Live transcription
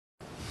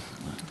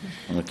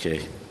Okay.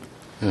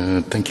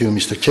 Thank you,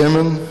 Mr.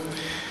 Chairman.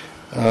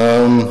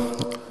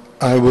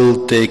 I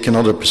will take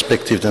another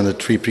perspective than the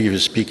three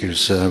previous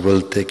speakers. I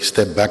will take a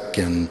step back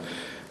and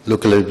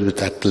look a little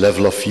bit at the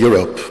level of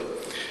Europe.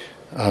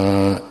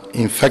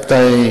 In fact,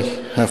 I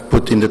have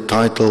put in the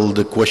title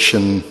the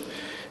question,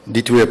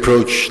 did we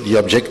approach the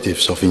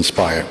objectives of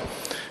INSPIRE?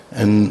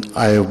 And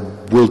I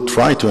will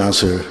try to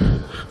answer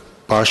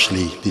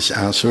partially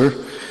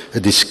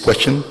this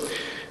question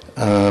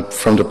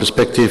from the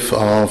perspective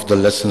of the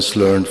lessons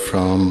learned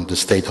from the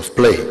state of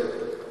play,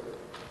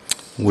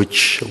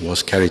 which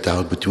was carried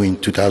out between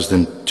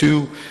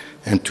 2002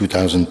 and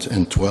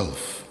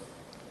 2012.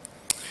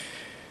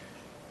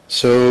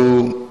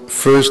 So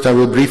first I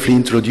will briefly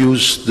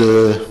introduce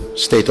the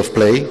state of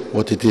play,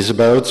 what it is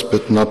about,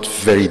 but not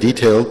very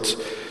detailed.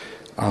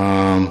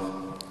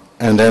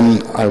 And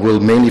then I will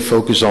mainly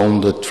focus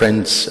on the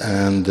trends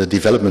and the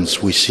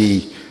developments we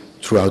see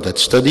throughout that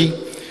study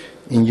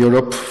in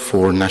Europe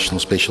for national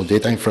spatial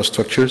data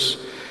infrastructures.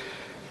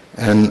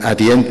 And at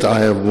the end,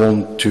 I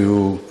want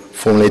to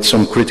formulate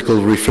some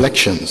critical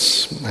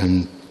reflections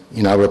and,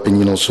 in our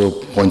opinion, also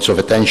points of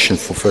attention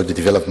for further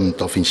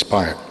development of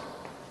INSPIRE.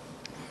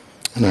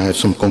 And I have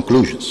some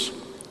conclusions.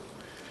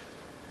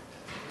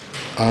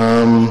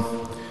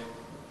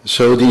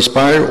 So the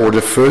INSPIRE, or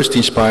the first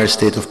INSPIRE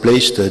State of Play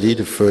study,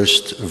 the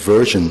first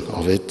version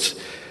of it,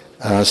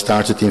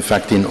 started in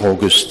fact in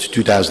August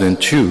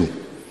 2002.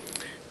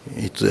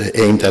 It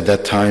aimed at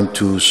that time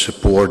to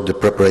support the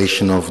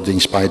preparation of the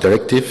INSPIRE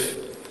Directive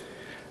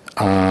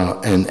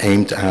and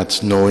aimed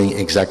at knowing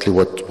exactly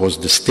what was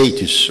the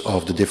status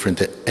of the different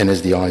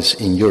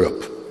NSDIs in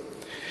Europe.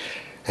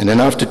 And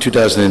then after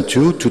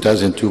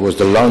 2002 was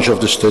the launch of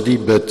the study,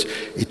 but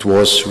it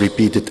was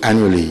repeated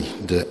annually.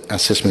 The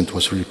assessment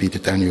was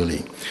repeated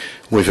annually,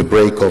 with a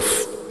break of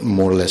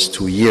more or less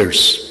 2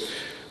 years.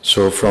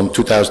 So from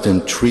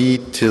 2003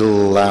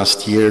 till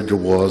last year, there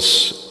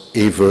was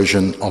a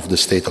version of the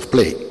state of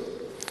play.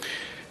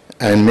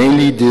 And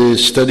mainly the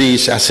study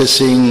is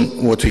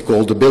assessing what we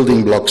call the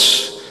building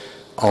blocks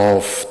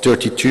of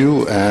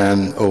 32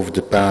 and over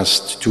the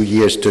past 2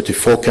 years,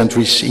 34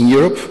 countries in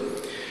Europe.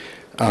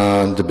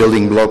 The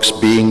building blocks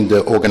being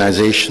the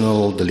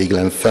organizational, the legal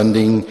and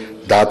funding,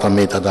 data,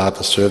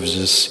 metadata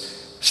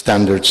services,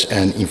 standards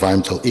and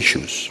environmental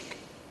issues.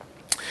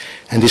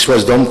 And this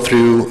was done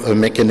through a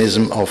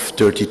mechanism of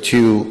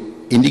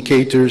 32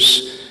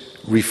 indicators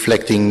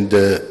reflecting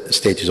the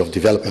status of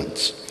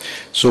development.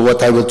 So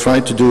what I will try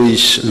to do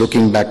is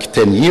looking back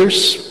 10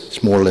 years,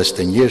 it's more or less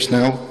 10 years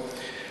now,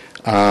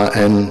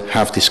 and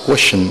have this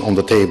question on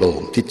the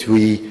table. Did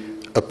we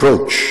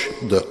approach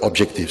the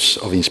objectives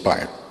of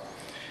INSPIRE?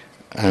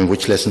 And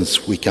which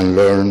lessons we can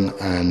learn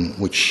and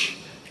which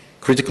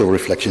critical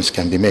reflections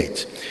can be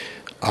made.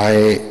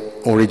 I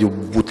already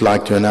would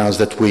like to announce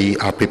that we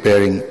are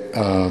preparing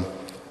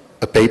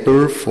a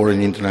paper for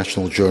an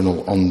international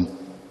journal on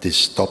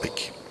this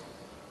topic.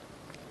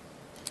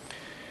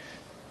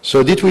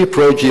 So did we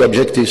approach the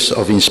objectives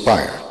of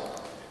INSPIRE?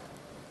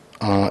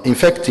 In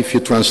fact, if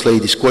you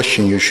translate this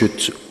question, you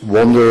should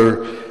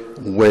wonder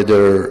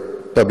whether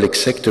public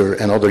sector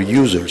and other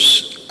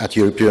users at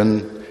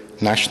European,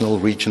 national,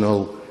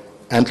 regional,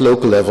 and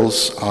local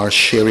levels are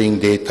sharing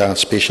data,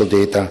 spatial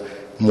data,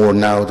 more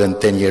now than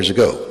 10 years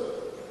ago.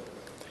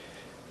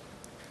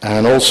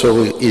 And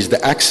also, is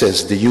the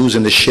access, the use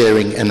and the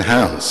sharing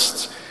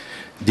enhanced?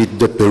 Did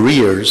the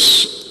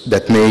barriers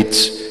that made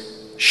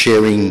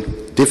sharing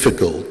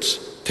difficult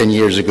 10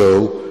 years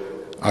ago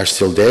are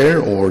still there,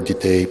 or did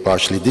they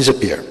partially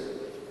disappear?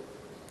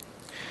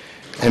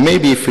 And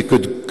maybe if we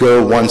could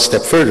go one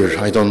step further,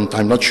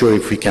 I'm not sure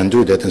if we can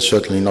do that, and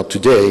certainly not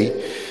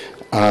today,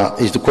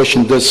 is the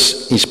question,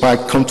 does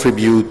INSPIRE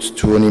contribute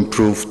to an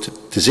improved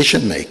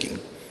decision-making,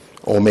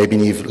 or maybe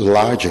even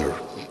larger,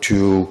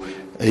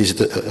 is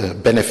the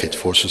benefit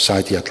for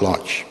society at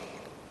large?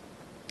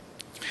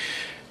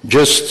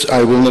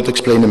 I will not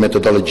explain the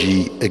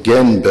methodology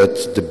again,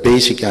 but the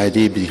basic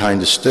idea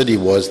behind the study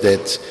was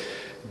that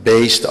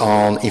based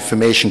on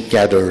information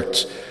gathered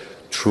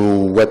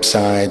through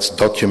websites,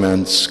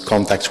 documents,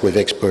 contacts with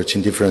experts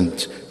in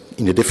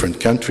the different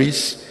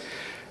countries,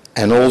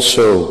 and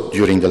also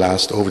over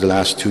the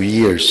last 2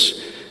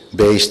 years,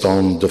 based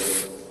on the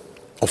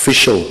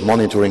official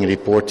monitoring and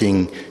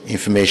reporting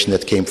information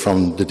that came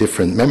from the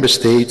different member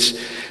states,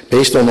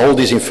 based on all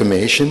this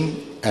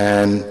information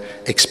and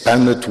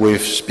expanded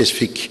with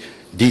specific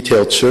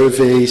detailed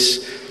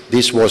surveys,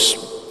 this was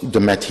the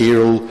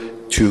material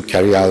to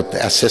carry out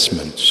the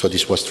assessment. So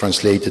this was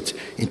translated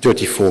in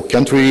 34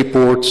 country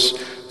reports,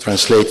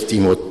 translated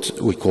in what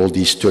we call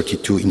these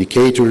 32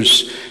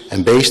 indicators,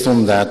 and based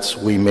on that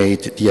we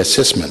made the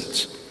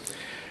assessment.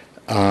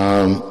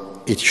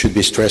 It should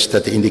be stressed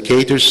that the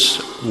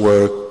indicators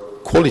were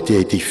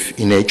qualitative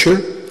in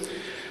nature,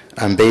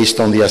 and based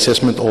on the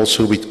assessment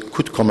also we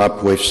could come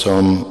up with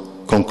some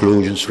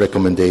conclusions,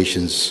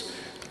 recommendations,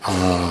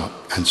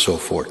 and so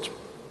forth.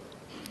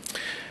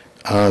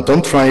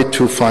 Don't try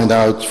to find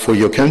out for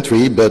your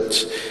country,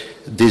 but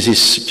this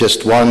is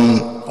just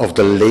one of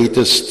the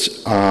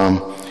latest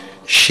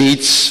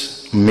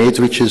sheets,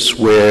 matrices,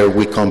 where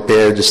we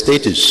compare the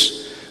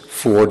status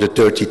for the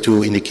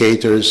 32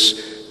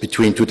 indicators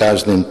between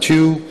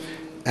 2002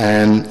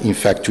 and, in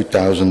fact,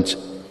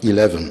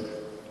 2011.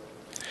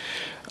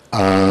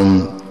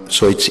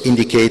 So it's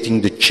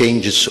indicating the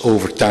changes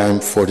over time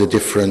for the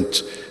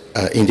different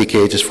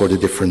indicators for the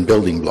different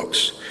building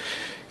blocks.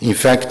 In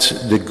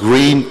fact, the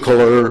green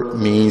color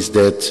means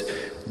that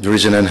there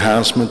is an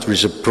enhancement, there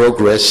is a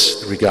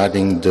progress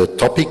regarding the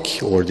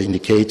topic or the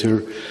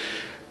indicator.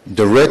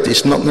 The red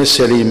is not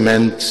necessarily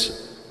meant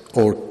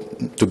or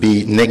to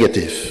be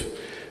negative.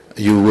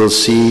 You will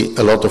see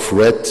a lot of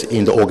red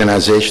in the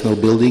organizational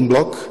building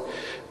block,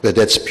 but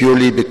that's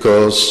purely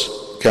because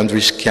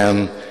countries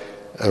can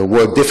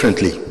work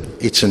differently.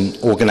 It's an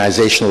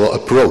organizational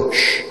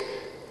approach,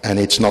 and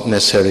it's not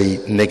necessarily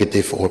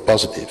negative or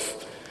positive.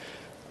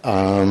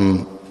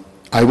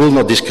 I will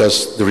not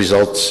discuss the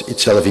results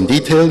itself in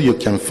detail. You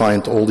can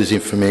find all this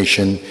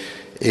information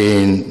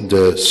in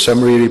the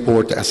summary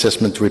report, the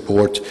assessment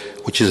report,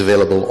 which is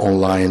available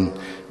online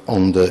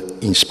on the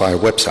INSPIRE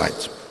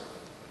website.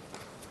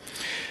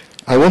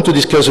 I want to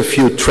discuss a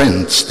few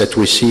trends that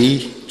we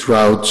see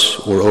throughout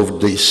or over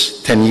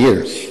these 10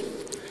 years.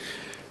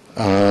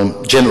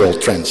 General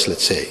trends,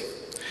 let's say.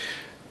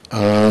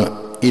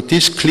 It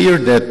is clear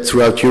that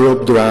throughout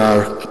Europe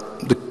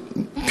the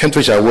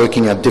countries are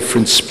working at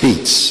different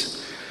speeds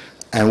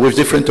and with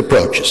different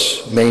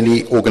approaches,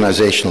 mainly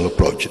organizational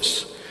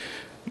approaches.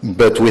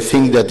 But we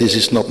think that this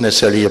is not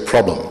necessarily a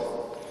problem.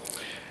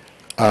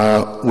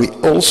 We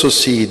also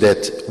see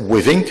that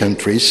within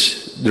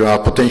countries there are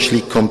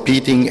potentially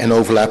competing and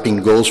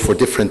overlapping goals for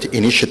different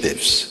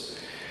initiatives.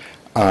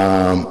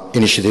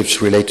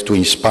 Initiatives related to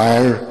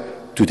INSPIRE,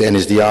 to the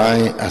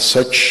NSDI as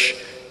such,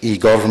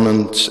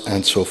 e-government,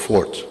 and so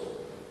forth.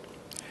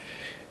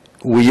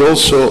 We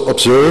also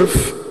observe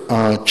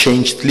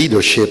changed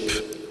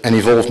leadership and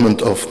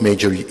involvement of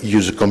major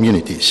user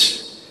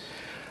communities.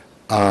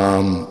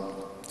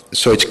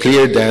 So it's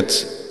clear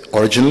that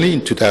originally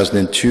in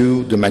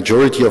 2002, the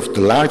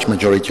large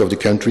majority of the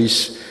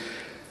countries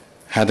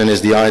had an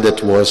SDI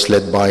that was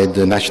led by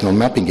the national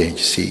mapping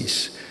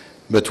agencies.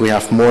 But we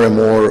have more and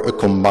more a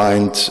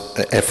combined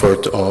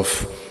effort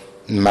of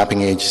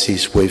mapping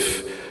agencies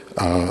with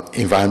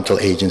environmental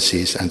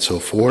agencies and so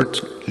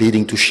forth,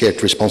 leading to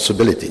shared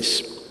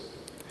responsibilities.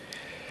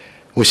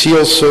 We see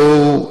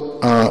also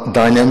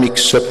dynamic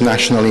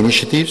subnational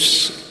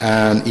initiatives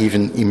and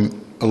even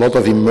a lot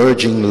of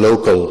emerging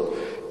local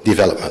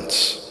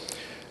developments.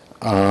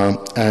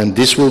 And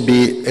this will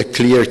be a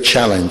clear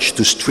challenge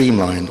to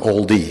streamline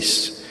all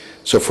these.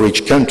 So for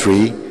each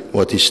country,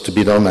 what is to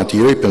be done at the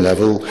European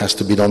level has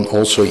to be done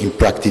also in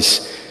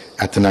practice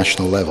at the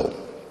national level.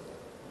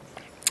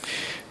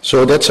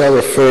 So that's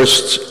our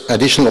first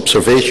additional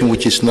observation,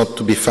 which is not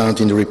to be found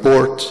in the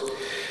report.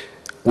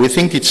 We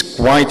think it's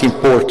quite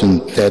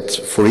important that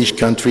for each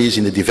country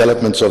in the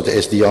developments of the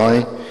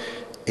SDI,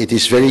 it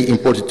is very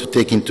important to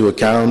take into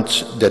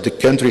account that the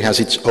country has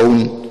its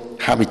own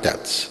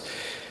habitats.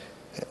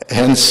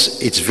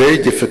 Hence, it's very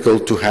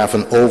difficult to have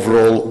an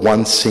overall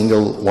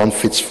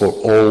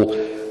one-fits-for-all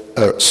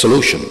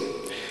solution.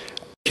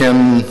 You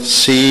can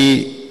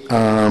see,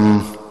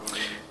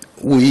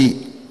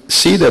 we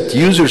see that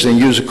users and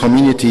user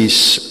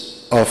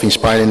communities of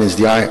INSPIRE and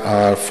NSDI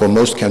are, for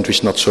most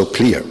countries, not so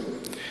clear.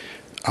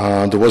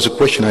 There was a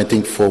question, I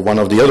think, for one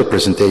of the other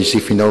presentations,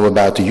 if we know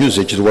about the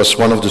usage. There was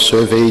one of the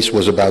surveys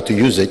was about the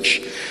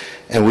usage,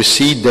 and we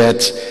see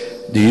that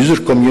the user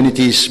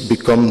communities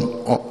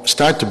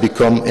start to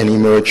become and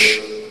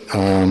emerge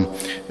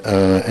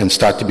and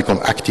start to become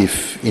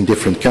active in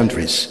different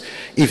countries,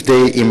 if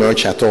they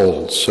emerge at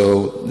all.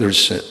 So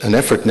there's an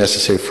effort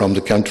necessary from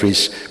the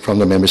countries, from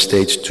the member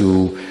states,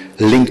 to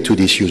link to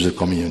these user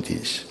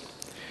communities.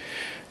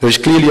 There's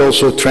clearly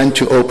also a trend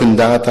to open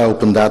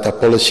data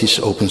policies,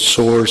 open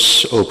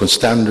source, open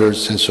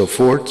standards, and so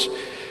forth.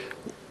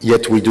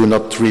 Yet we do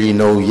not really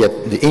know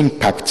yet the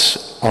impact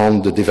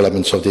on the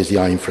developments of the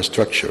SDI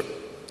infrastructure.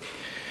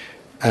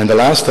 And the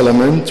last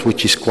element,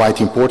 which is quite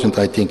important,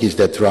 I think, is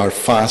that there are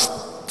fast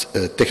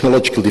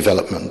technological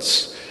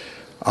developments.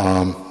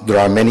 There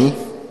are many.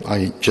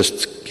 I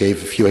just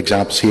gave a few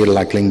examples here,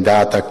 like linked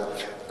data,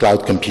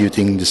 cloud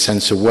computing, the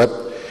sensor web.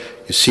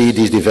 You see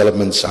these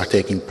developments are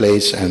taking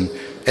place, and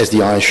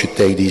SDI should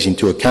take these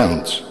into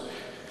account,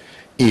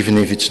 even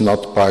if it's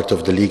not part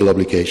of the legal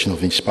obligation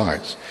of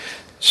INSPIRE.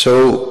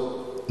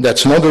 So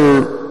that's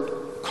another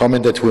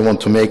comment that we want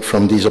to make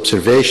from these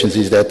observations,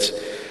 is that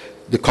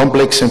the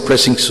complex and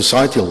pressing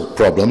societal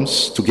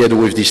problems, together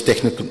with these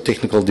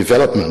technical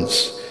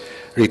developments,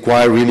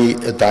 require really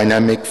a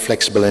dynamic,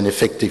 flexible, and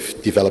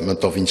effective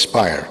development of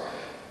INSPIRE,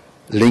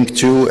 linked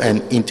to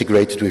and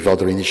integrated with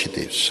other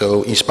initiatives.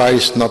 So INSPIRE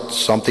is not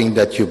something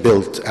that you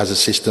build as a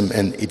system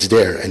and it's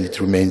there and it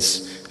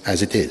remains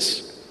as it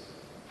is.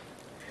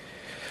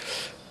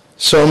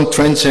 Some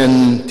trends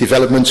and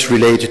developments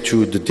related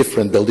to the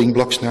different building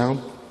blocks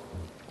now.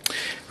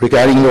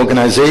 Regarding the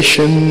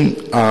organization,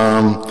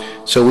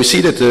 so we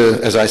see that,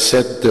 as I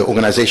said, the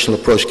organizational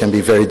approach can be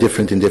very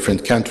different in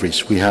different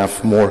countries. We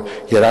have more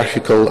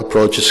hierarchical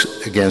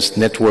approaches against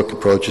network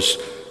approaches,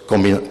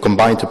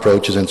 combined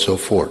approaches, and so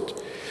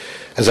forth.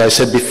 As I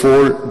said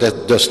before,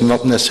 that does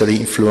not necessarily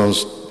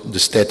influence the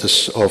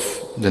status of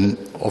the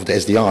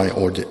SDI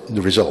or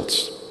the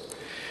results.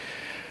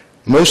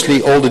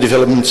 Mostly all the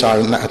developments are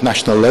at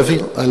national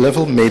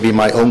level. Maybe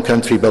my own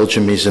country,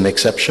 Belgium, is an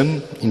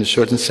exception in a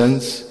certain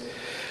sense.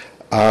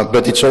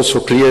 But it's also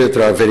clear that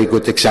there are very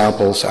good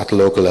examples at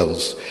local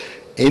levels.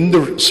 In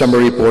the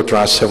summary report, there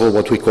are several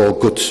what we call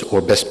good or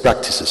best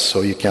practices.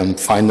 So you can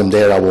find them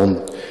there. I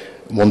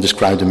won't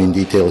describe them in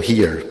detail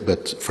here.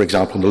 But for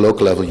example, on the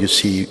local level, you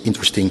see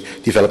interesting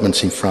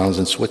developments in France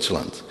and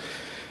Switzerland.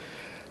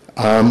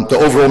 The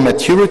overall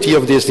maturity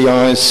of the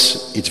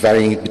SDIs, it's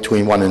varying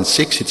between 1 and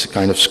 6. It's a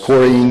kind of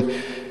scoring.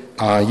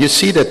 You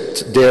see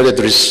that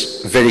there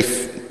is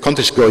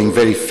countries growing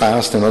very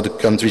fast and other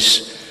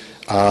countries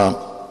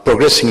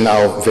progressing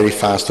now very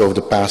fast over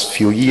the past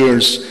few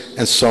years,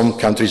 and some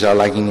countries are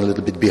lagging a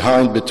little bit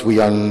behind, but we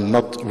are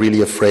not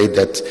really afraid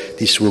that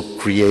this will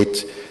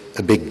create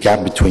a big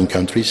gap between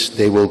countries.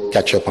 They will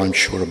catch up, I'm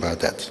sure about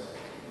that.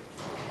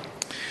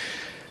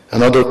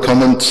 Another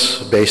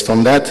comment based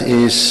on that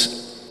is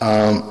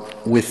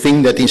we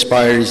think that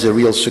INSPIRE is a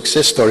real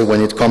success story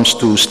when it comes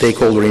to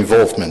stakeholder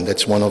involvement.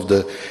 That's one of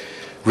the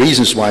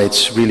reasons why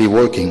it's really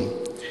working.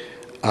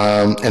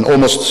 And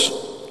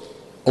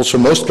also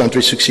most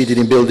countries succeeded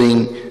in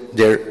building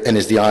their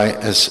NSDI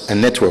as a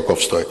network of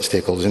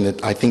stakeholders,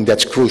 and I think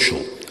that's crucial.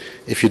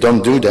 If you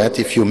don't do that,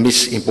 if you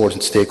miss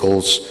important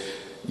stakeholders,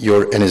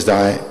 your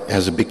NSDI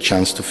has a big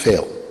chance to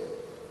fail.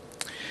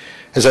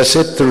 As I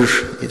said,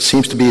 it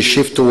seems to be a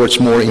shift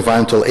towards more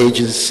environmental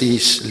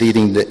agencies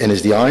leading the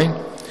NSDI,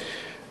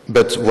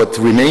 but what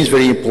remains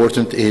very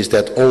important is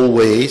that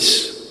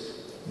always,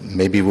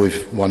 maybe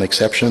with one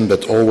exception,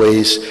 but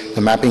always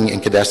the mapping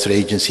and cadastral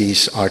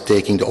agencies are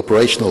taking the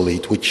operational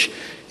lead, which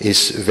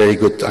is very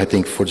good, I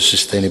think, for the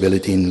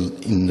sustainability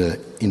in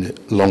the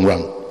long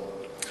run.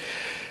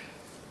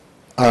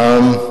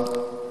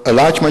 A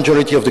large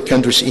majority of the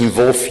countries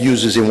involve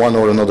users in one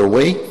or another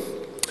way,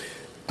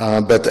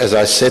 but as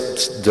I said,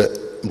 the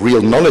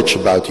real knowledge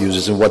about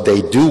users and what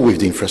they do with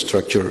the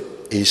infrastructure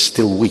is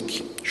still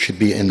weak, should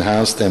be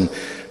enhanced, and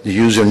the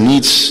user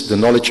needs the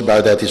knowledge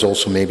about that is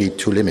also maybe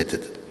too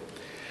limited.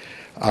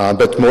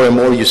 But more and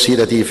more you see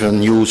that even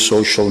new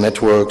social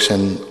networks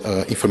and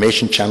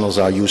information channels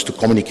are used to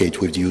communicate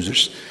with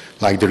users,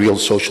 like the real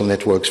social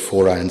networks,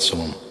 fora, and so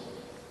on.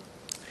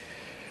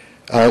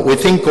 We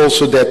think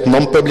also that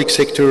non-public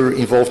sector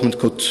involvement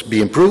could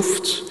be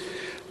improved.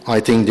 I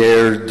think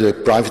there the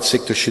private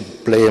sector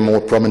should play a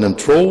more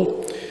prominent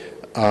role.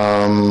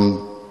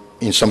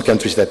 In some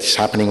countries that is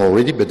happening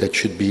already, but that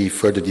should be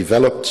further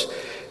developed.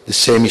 The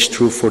same is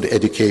true for the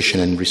education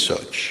and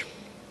research.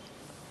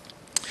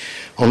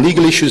 On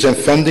legal issues and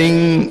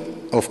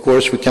funding, of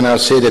course, we can now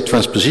say that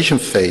transposition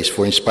phase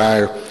for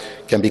INSPIRE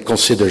can be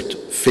considered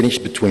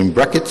finished between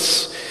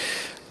brackets.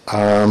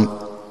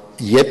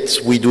 Yet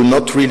we do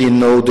not really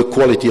know the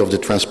quality of the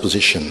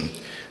transposition.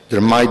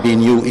 There might be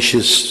new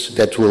issues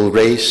that will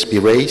be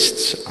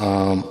raised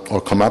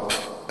or come up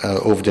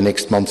over the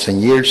next months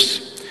and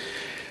years.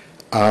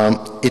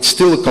 It's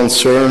still a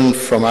concern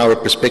from our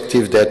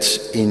perspective that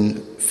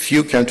in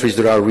few countries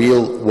there are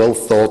real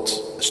well-thought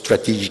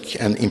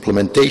strategic and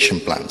implementation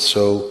plans.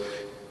 So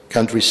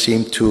countries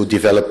seem to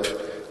develop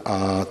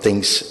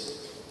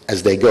things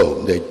as they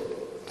go.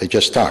 They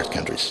just start,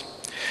 countries.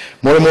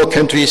 More and more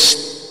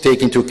countries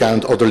take into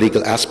account other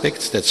legal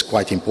aspects. That's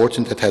quite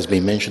important. That has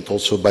been mentioned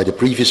also by the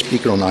previous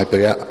speaker on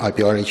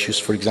IPR issues,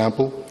 for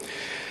example.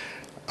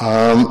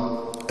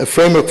 A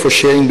framework for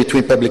sharing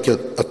between public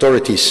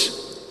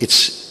authorities,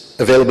 it's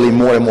available in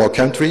more and more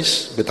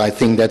countries, but I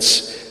think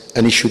that's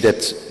an issue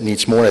that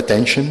needs more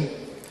attention.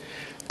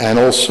 And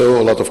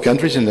also a lot of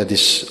countries, and that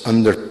is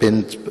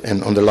underpinned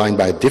and underlined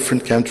by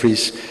different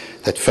countries,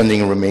 that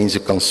funding remains a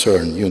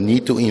concern. You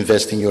need to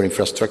invest in your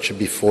infrastructure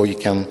before you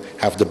can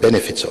have the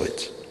benefits of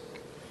it.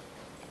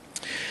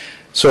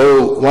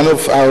 So one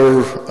of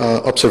our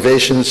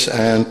observations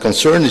and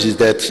concerns is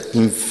that,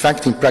 in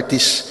fact, in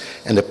practice,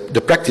 and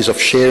the practice of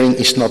sharing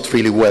is not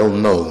really well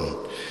known.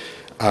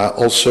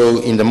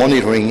 Also in the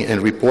monitoring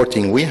and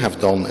reporting we have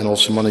done, and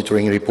also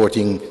monitoring and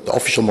reporting, the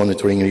official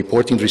monitoring and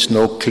reporting, there is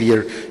no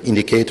clear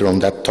indicator on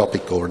that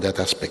topic or that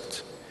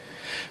aspect.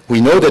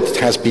 We know that it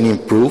has been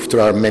improved.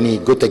 There are many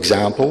good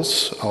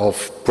examples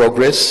of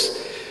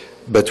progress,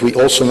 but we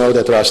also know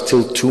that there are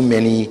still too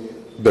many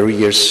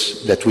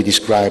barriers that we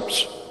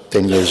described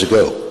 10 years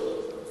ago.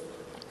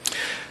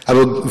 I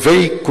will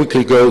very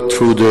quickly go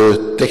through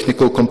the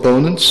technical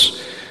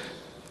components.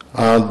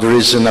 There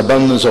is an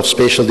abundance of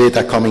spatial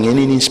data coming in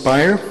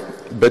INSPIRE,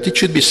 but it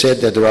should be said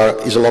that there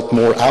is a lot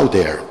more out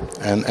there.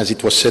 And as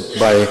it was said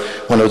by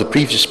one of the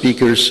previous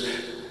speakers,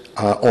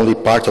 only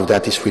part of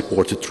that is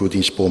reported through the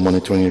INSPIRE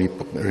monitoring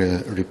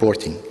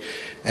reporting.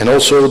 And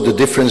also the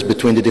difference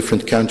between the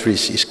different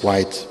countries is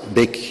quite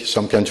big.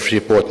 Some countries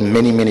report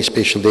many, many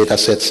spatial data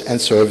sets and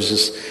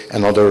services,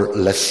 and other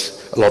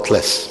less, a lot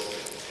less.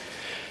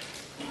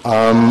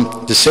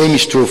 The same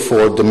is true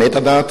for the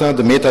metadata.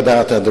 The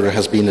metadata, there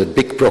has been a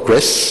big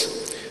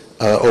progress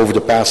over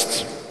the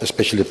past,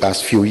 especially the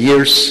past few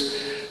years.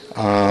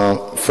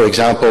 For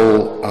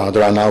example,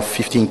 there are now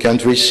 15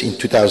 countries in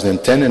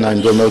 2010, and I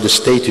don't know the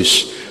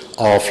status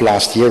of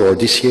last year or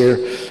this year.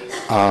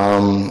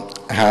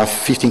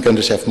 15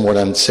 countries have more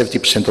than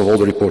 70% of all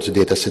the reported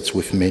data sets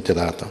with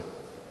metadata.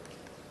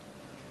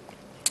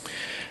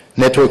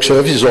 Network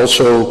service is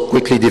also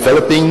quickly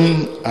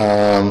developing.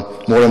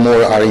 More and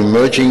more are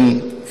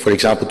emerging. For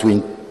example,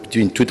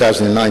 between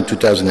 2009 and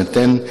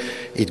 2010,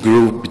 it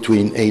grew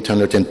between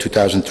 800 and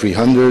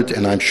 2,300,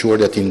 and I'm sure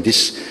that in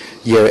this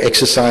year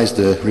exercise,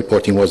 the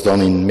reporting was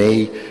done in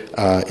May,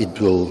 it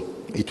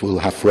will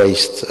have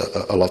raised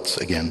a lot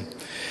again.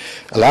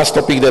 A last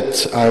topic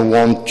that I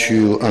want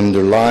to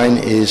underline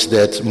is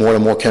that more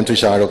and more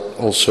countries are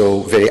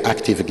also very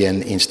active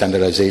again in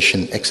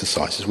standardization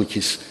exercises, which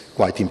is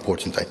quite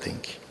important, I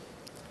think.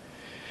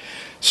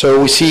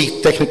 So we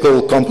see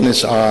technical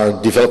companies are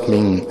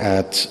developing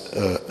at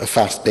a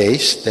fast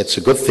pace. That's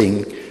a good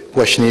thing.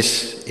 Question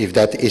is if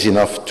that is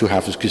enough to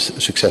have a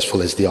successful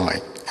SDI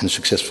and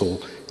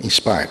successful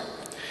INSPIRE.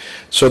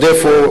 So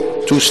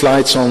therefore, 2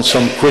 slides on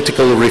some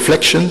critical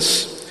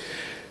reflections.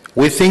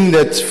 We think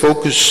that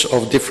focus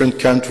of different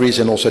countries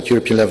and also at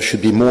European level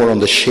should be more on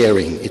the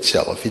sharing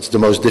itself. It's the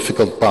most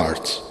difficult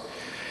part.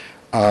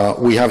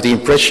 We have the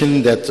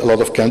impression that a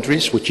lot of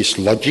countries, which is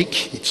logic,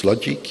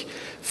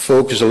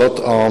 focus a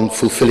lot on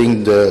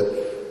fulfilling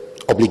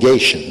the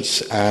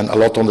obligations and a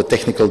lot on the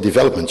technical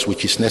developments,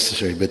 which is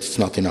necessary, but it's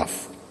not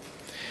enough.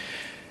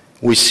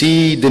 We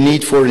see the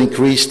need for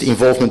increased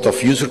involvement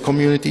of user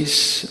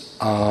communities.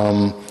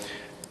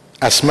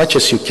 As much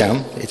as you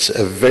can. It's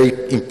a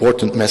very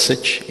important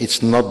message.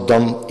 It's not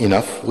done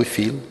enough, we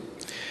feel.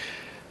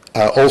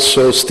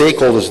 Also,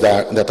 stakeholders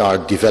that are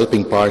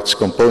developing parts,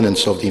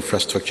 components of the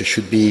infrastructure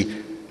should be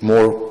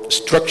more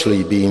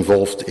structurally be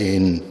involved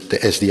in the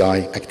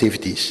SDI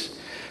activities,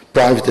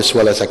 private as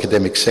well as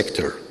academic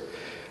sector.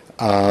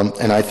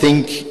 And I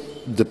think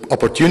the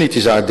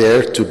opportunities are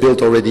there to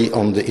build already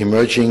on the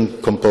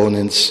emerging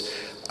components,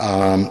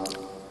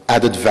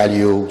 added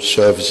value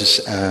services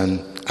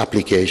and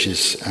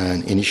applications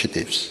and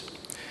initiatives.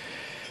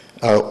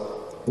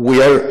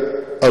 We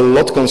are a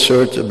lot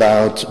concerned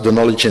about the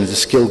knowledge and the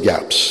skill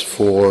gaps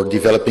for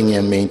developing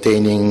and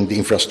maintaining the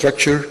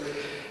infrastructure,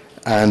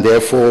 and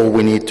therefore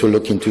we need to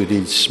look into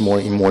this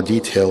in more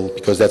detail,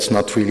 because that's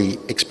not really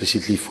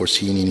explicitly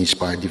foreseen in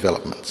INSPIRE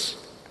developments.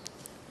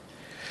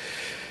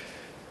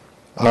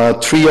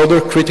 3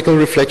 other critical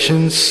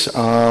reflections.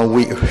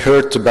 We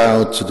heard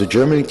about the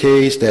German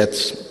case, that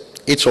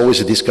it's always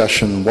a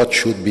discussion what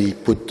should be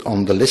put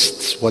on the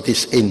lists, what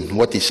is in,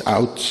 what is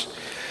out.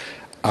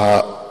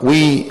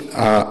 We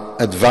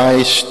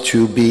advise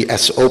to be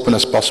as open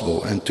as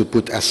possible and to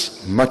put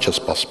as much as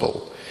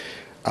possible,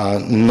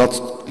 not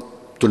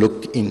to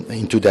look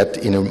into that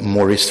in a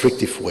more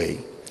restrictive way,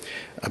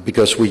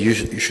 because we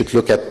should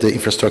look at the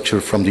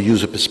infrastructure from the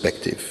user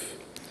perspective.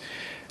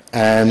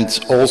 And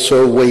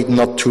also wait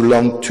not too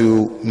long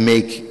to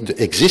make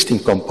the existing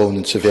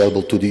components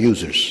available to the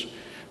users.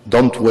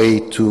 Don't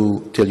wait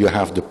till you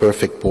have the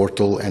perfect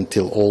portal and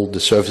till all the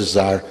services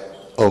are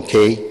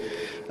okay,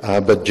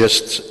 but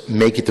just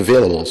make it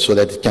available so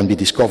that it can be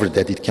discovered,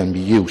 that it can be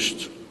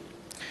used.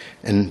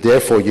 And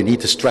therefore you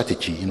need a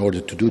strategy in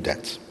order to do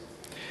that.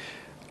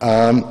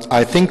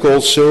 I think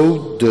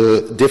also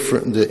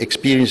the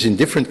experience in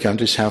different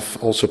countries have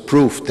also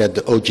proved that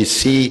the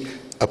OGC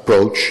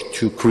approach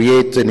to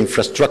create an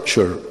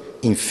infrastructure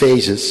in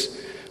phases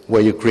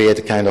where you create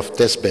a kind of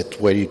test bed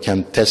where you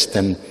can test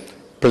and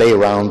play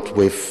around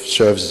with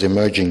services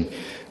emerging,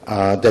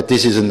 that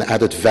this is an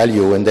added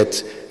value and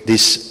that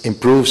this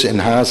improves,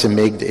 enhances and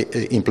makes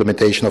the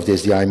implementation of the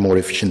SDI more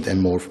efficient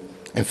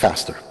and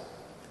faster.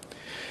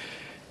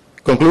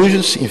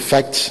 Conclusions, in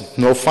fact,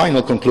 no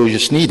final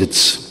conclusions needed.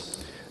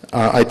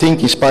 I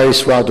think INSPIRE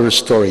is rather a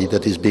story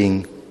that is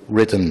being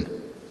written.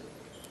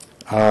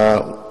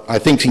 I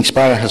think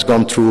INSPIRE has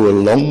gone through a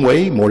long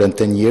way, more than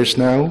 10 years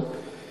now,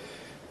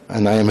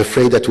 and I am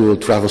afraid that we will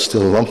travel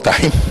still a long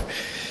time.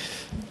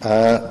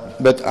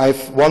 But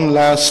I've one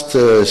last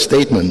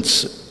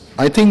statement.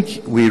 I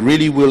think we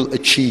really will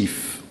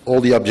achieve all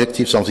the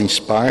objectives of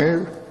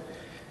INSPIRE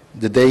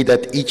the day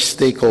that each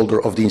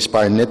stakeholder of the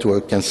INSPIRE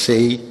network can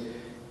say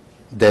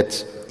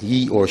that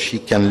he or she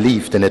can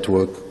leave the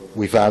network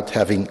without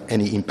having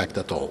any impact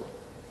at all.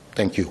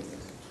 Thank you.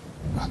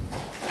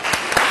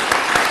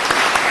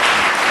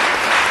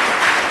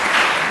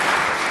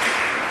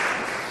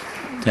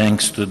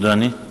 Thanks to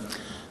Danny,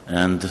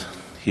 and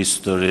his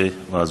story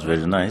was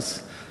very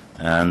nice,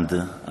 and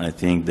I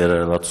think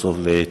there are lots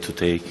of ways to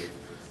take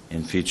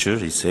in future,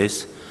 he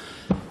says.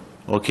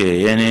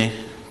 Okay, any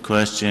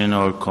question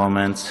or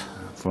comments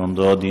from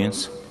the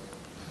audience?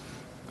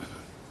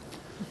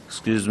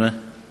 Excuse me.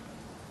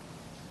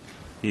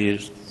 Here.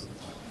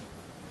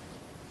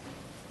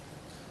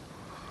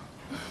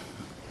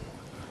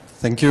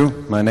 Thank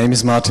you. My name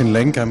is Martin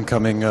Lenk. I'm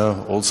coming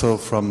also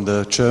from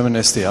the German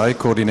NSDI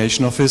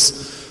Coordination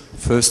Office.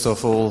 First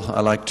of all,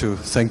 I'd like to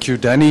thank you,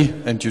 Danny,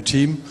 and your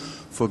team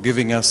for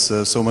giving us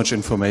so much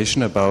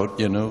information about,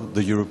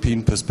 the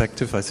European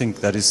perspective. I think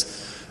that is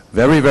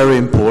very, very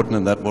important,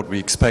 and that's what we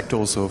expect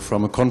also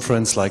from a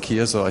conference like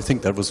here. So I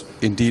think that was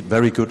indeed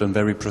very good and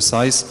very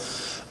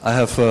precise. I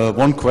have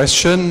one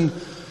question,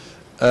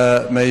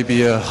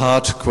 maybe a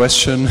hard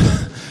question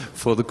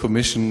for the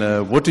Commission.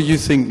 What do you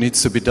think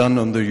needs to be done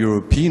on the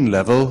European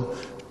level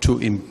to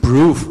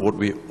improve what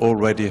we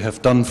already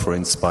have done for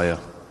INSPIRE?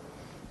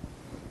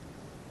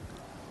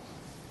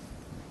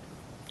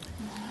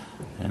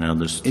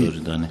 Another story,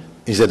 Danny.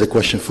 Is that a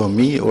question for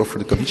me or for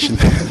the Commission?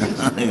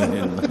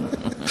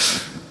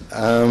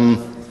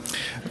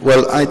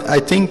 Well, I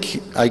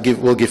think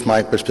will give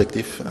my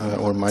perspective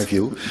or my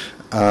view.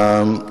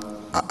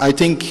 I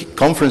think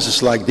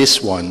conferences like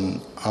this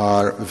one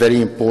are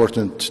very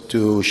important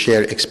to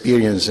share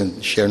experience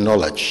and share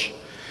knowledge.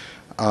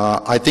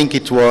 I think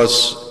it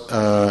was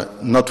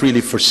not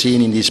really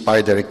foreseen in the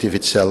INSPIRE Directive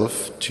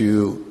itself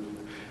to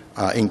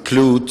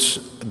include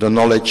the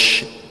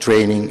knowledge,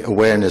 training,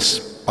 awareness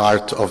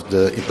part of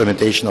the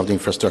implementation of the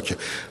infrastructure.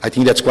 I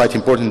think that's quite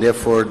important,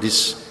 therefore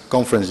this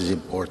conference is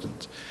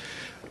important.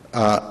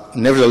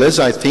 Nevertheless,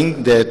 I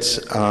think that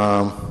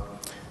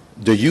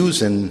the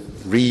use and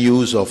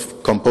reuse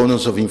of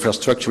components of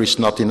infrastructure is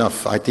not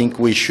enough. I think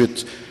we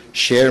should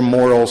share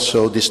more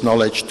also this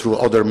knowledge through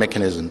other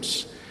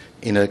mechanisms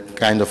in a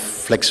kind of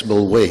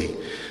flexible way.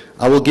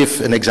 I will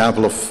give an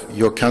example of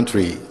your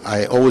country.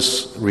 I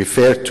always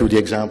refer to the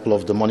example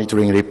of the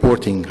monitoring and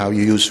reporting, how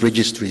you use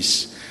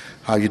registries,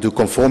 how you do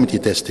conformity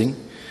testing.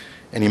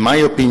 And in my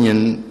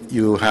opinion,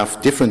 you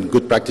have different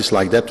good practice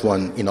like that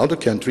one in other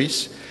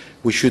countries.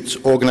 We should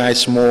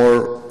organize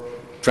more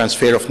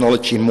transfer of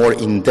knowledge in more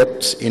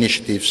in-depth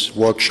initiatives,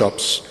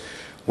 workshops,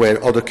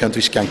 where other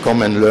countries can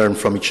come and learn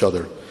from each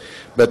other.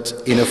 But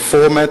in a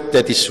format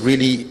that is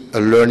really a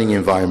learning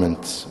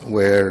environment,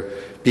 where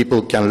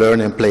people can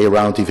learn and play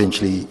around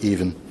eventually,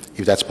 even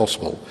if that's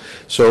possible.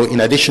 So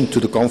in addition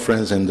to the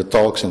conference and the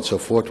talks and so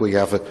forth, we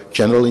have a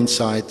general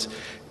insight.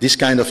 This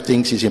kind of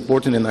things is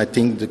important, and I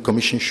think the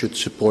Commission should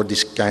support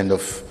this kind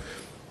of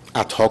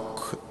ad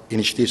hoc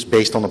initiatives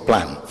based on a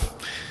plan.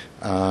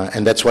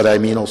 And that's what I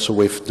mean also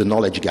with the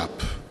knowledge gap.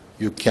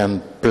 You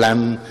can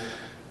plan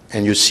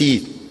and you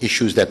see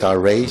issues that are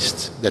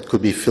raised that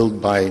could be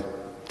filled by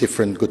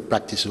different good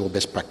practices or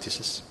best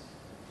practices.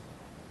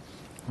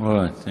 All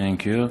right,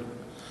 thank you.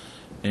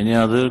 Any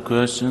other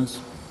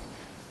questions?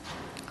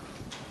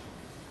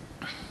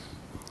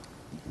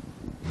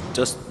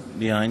 Just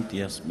behind,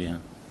 yes,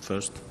 behind.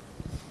 First.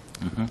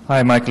 Mm-hmm.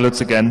 Hi, Michael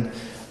Lutz again.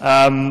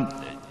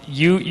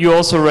 You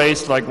also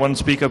raised, like one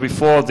speaker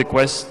before, the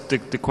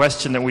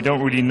question that we don't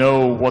really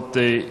know who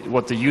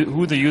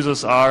the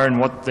users are and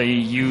what they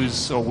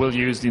use or will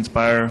use the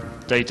INSPIRE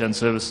data and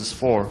services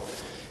for.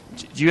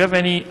 Do you have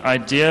any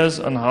ideas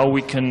on how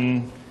we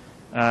can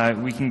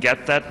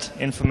get that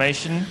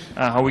information,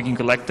 how we can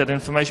collect that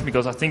information?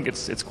 Because I think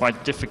it's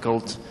quite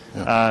difficult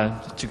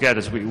to get,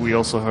 as we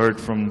also heard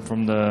from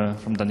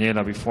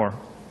Daniela before.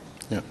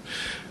 Yeah.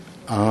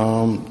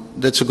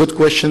 That's a good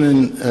question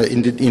and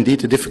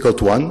indeed a difficult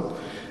one.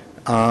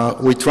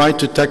 We tried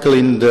to tackle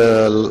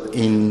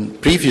in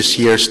previous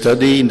year's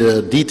study, in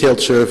the detailed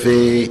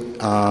survey,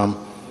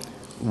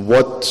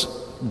 what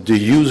the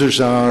users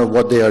are,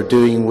 what they are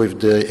doing with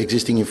the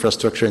existing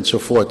infrastructure and so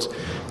forth.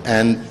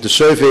 And the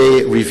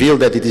survey revealed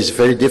that it is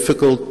very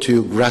difficult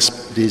to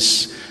grasp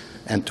this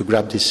and to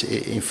grab this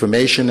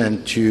information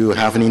and to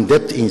have an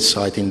in-depth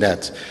insight in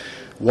that.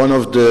 One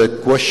of the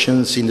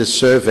questions in the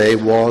survey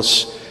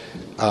was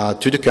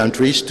to the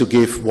countries to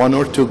give one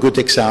or two good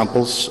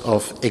examples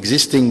of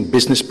existing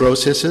business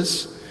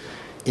processes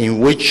in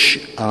which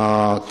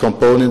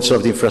components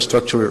of the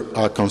infrastructure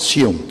are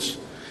consumed.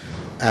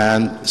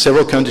 And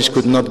several countries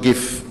could not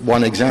give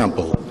one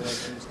example.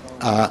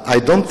 I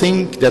don't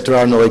think that there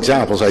are no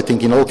examples. I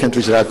think in all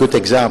countries there are good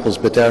examples,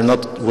 but they are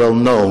not well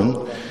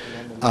known.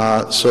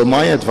 So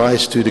my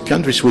advice to the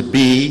countries would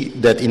be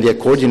that in their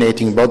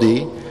coordinating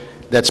body,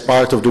 that's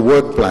part of the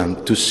work plan,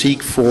 to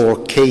seek for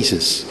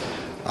cases.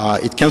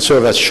 It can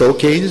serve as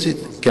showcases,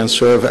 it can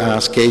serve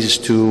as cases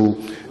to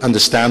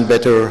understand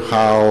better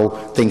how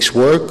things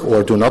work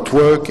or do not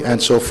work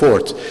and so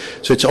forth.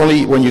 So it's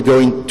only when you go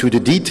into the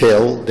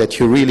detail that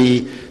you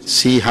really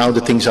see how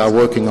the things are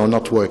working or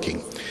not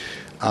working.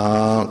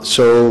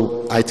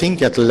 So I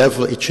think at the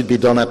level, it should be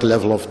done at the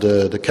level of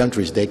the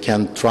countries. They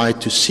can try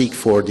to seek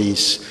for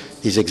these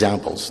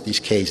examples,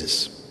 these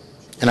cases.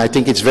 And I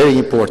think it's very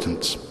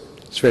important.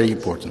 It's very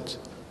important.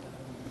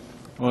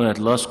 All right,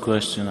 last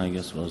question, I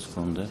guess, was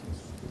from there.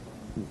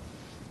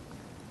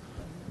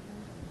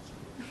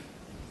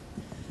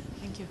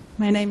 Thank you.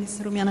 My name is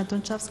Rumiana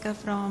Tunchavska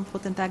from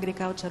Food and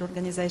Agriculture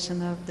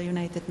Organization of the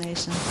United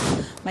Nations.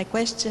 My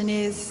question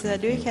is,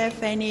 do you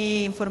have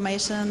any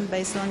information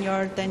based on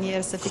your 10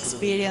 years of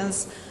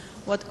experience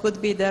what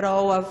could be the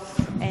role of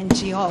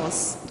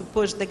NGOs to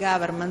push the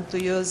government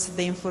to use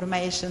the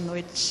information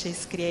which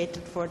is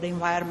created for the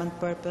environment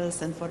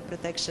purpose and for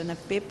protection of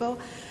people?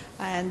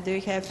 And do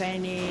you have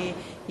any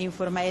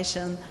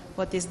information,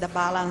 what is the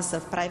balance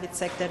of private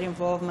sector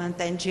involvement,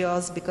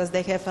 NGOs, because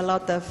they have a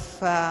lot of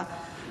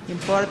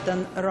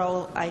important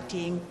role, I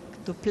think,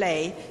 to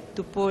play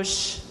to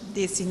push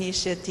this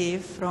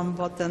initiative from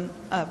bottom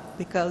up,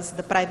 because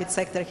the private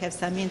sector has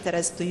some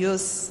interest to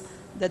use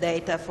the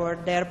data for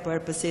their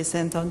purposes,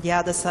 and on the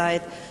other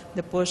side,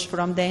 the push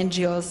from the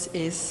NGOs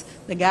is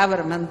the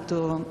government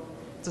to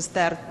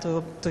start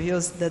to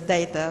use the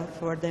data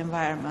for the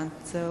environment.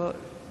 So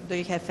do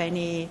you have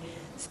any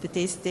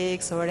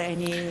statistics or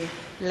any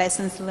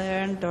lessons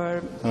learned,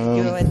 or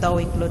you at all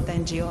include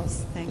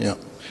NGOs? Thanks. Yeah.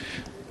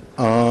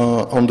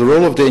 On the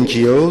role of the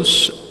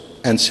NGOs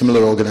and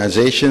similar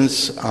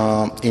organizations,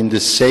 in the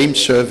same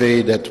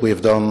survey that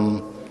we've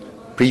done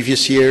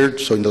previous year,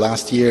 so in the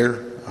last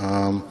year,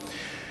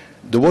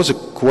 there was a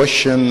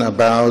question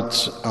about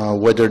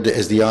whether the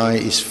SDI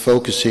is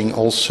focusing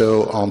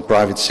also on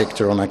private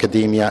sector, on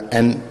academia,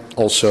 and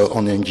also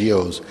on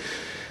NGOs.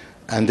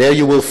 And there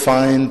you will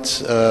find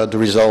the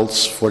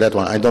results for that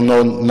one. I don't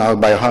know now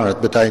by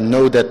heart, but I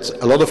know that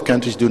a lot of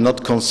countries do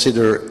not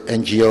consider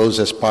NGOs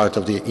as part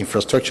of the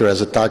infrastructure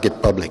as a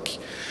target public,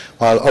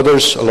 while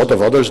others, a lot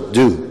of others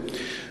do.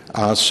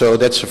 So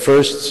that's the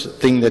first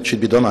thing that should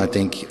be done, I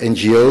think.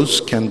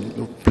 NGOs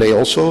can play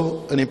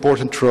also an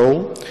important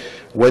role,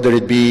 whether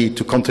it be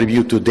to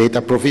contribute to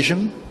data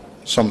provision.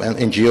 Some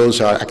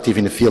NGOs are active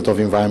in the field of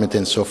environment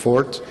and so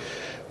forth,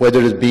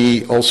 whether it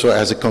be also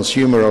as a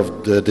consumer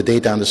of the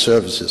data and the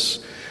services.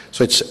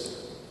 So it's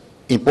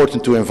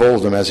important to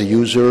involve them as a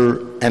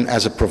user and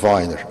as a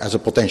provider, as a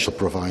potential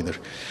provider.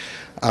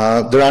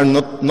 There are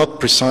not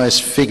precise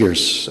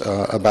figures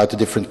about the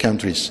different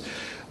countries.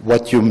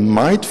 What you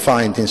might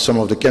find in some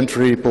of the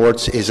country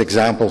reports is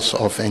examples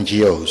of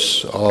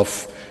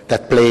NGOs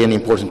that play an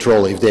important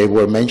role. If they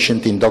were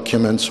mentioned in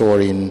documents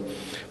or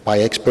by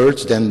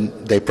experts, then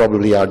they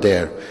probably are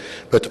there.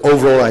 But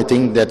overall, I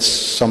think that's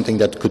something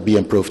that could be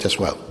improved as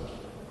well.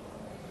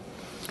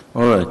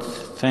 All right.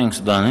 Thanks,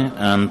 Danny.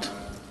 And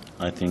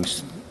I think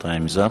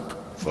time is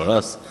up for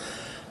us.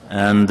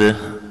 And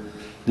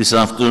this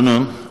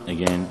afternoon,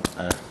 again,